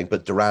I'm saying.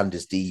 But Durand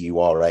is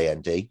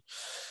Durand.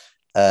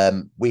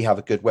 We have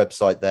a good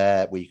website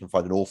there where you can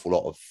find an awful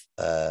lot of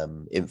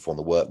info on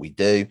the work we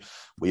do.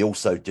 We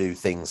also do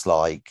things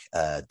like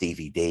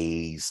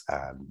DVDs,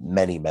 and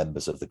many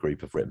members of the group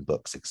have written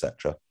books,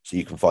 etc. So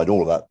you can find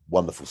all of that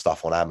wonderful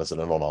stuff on Amazon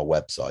and on our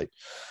website.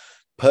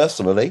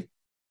 Personally,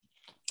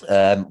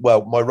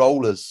 my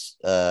role as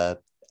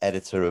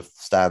editor of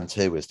Stand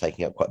 2 is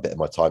taking up quite a bit of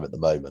my time at the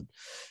moment.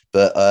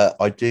 But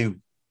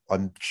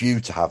I'm due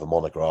to have a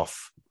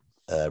monograph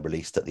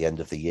released at the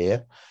end of the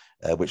year,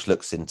 which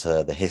looks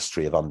into the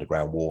history of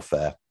underground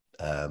warfare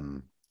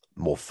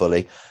more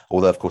fully.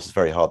 Although, of course, it's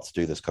very hard to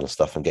do this kind of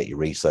stuff and get your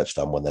research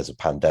done when there's a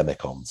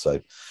pandemic on.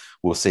 So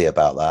we'll see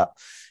about that.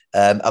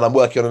 And I'm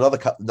working on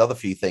another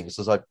few things,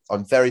 as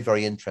I'm very,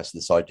 very interested in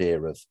this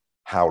idea of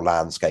how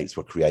landscapes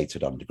were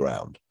created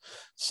underground.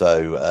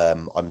 So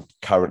I'm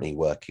currently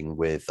working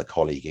with a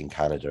colleague in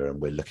Canada, and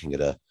we're looking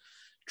at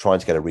trying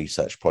to get a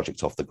research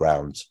project off the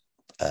ground,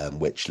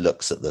 which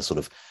looks at the sort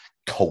of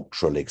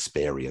cultural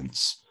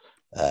experience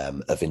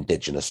of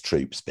Indigenous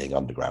troops being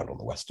underground on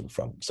the Western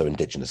Front. So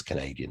Indigenous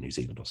Canadian, New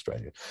Zealand,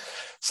 Australia.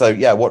 So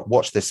yeah,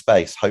 watch this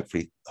space.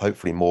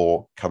 Hopefully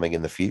more coming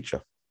in the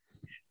future.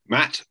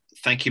 Matt,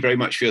 thank you very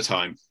much for your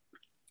time.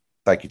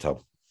 Thank you, Tom.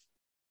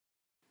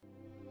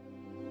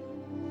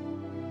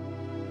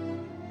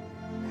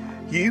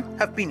 You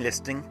have been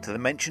listening to the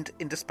Mentioned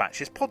in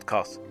Dispatches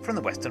podcast from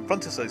the Western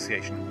Front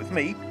Association with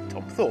me,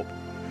 Tom Thorpe.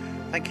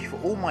 Thank you for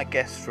all my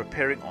guests for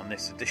appearing on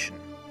this edition.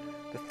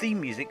 The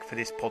theme music for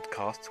this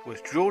podcast was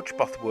George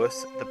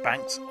Butterworth's The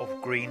Banks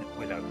of Green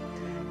Willow.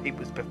 It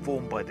was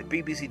performed by the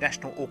BBC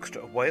National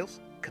Orchestra of Wales,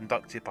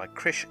 conducted by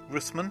Krish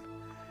Russman,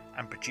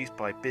 and produced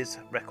by Biz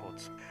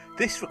Records.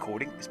 This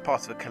recording is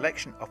part of a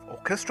collection of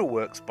orchestral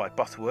works by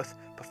Butterworth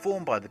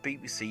performed by the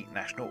BBC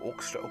National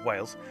Orchestra of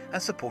Wales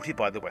and supported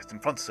by the Western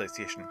Front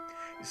Association.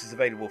 This is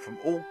available from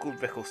all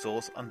good record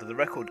stores under the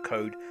record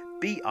code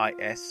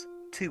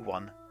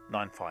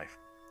BIS2195.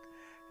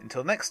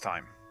 Until next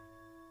time.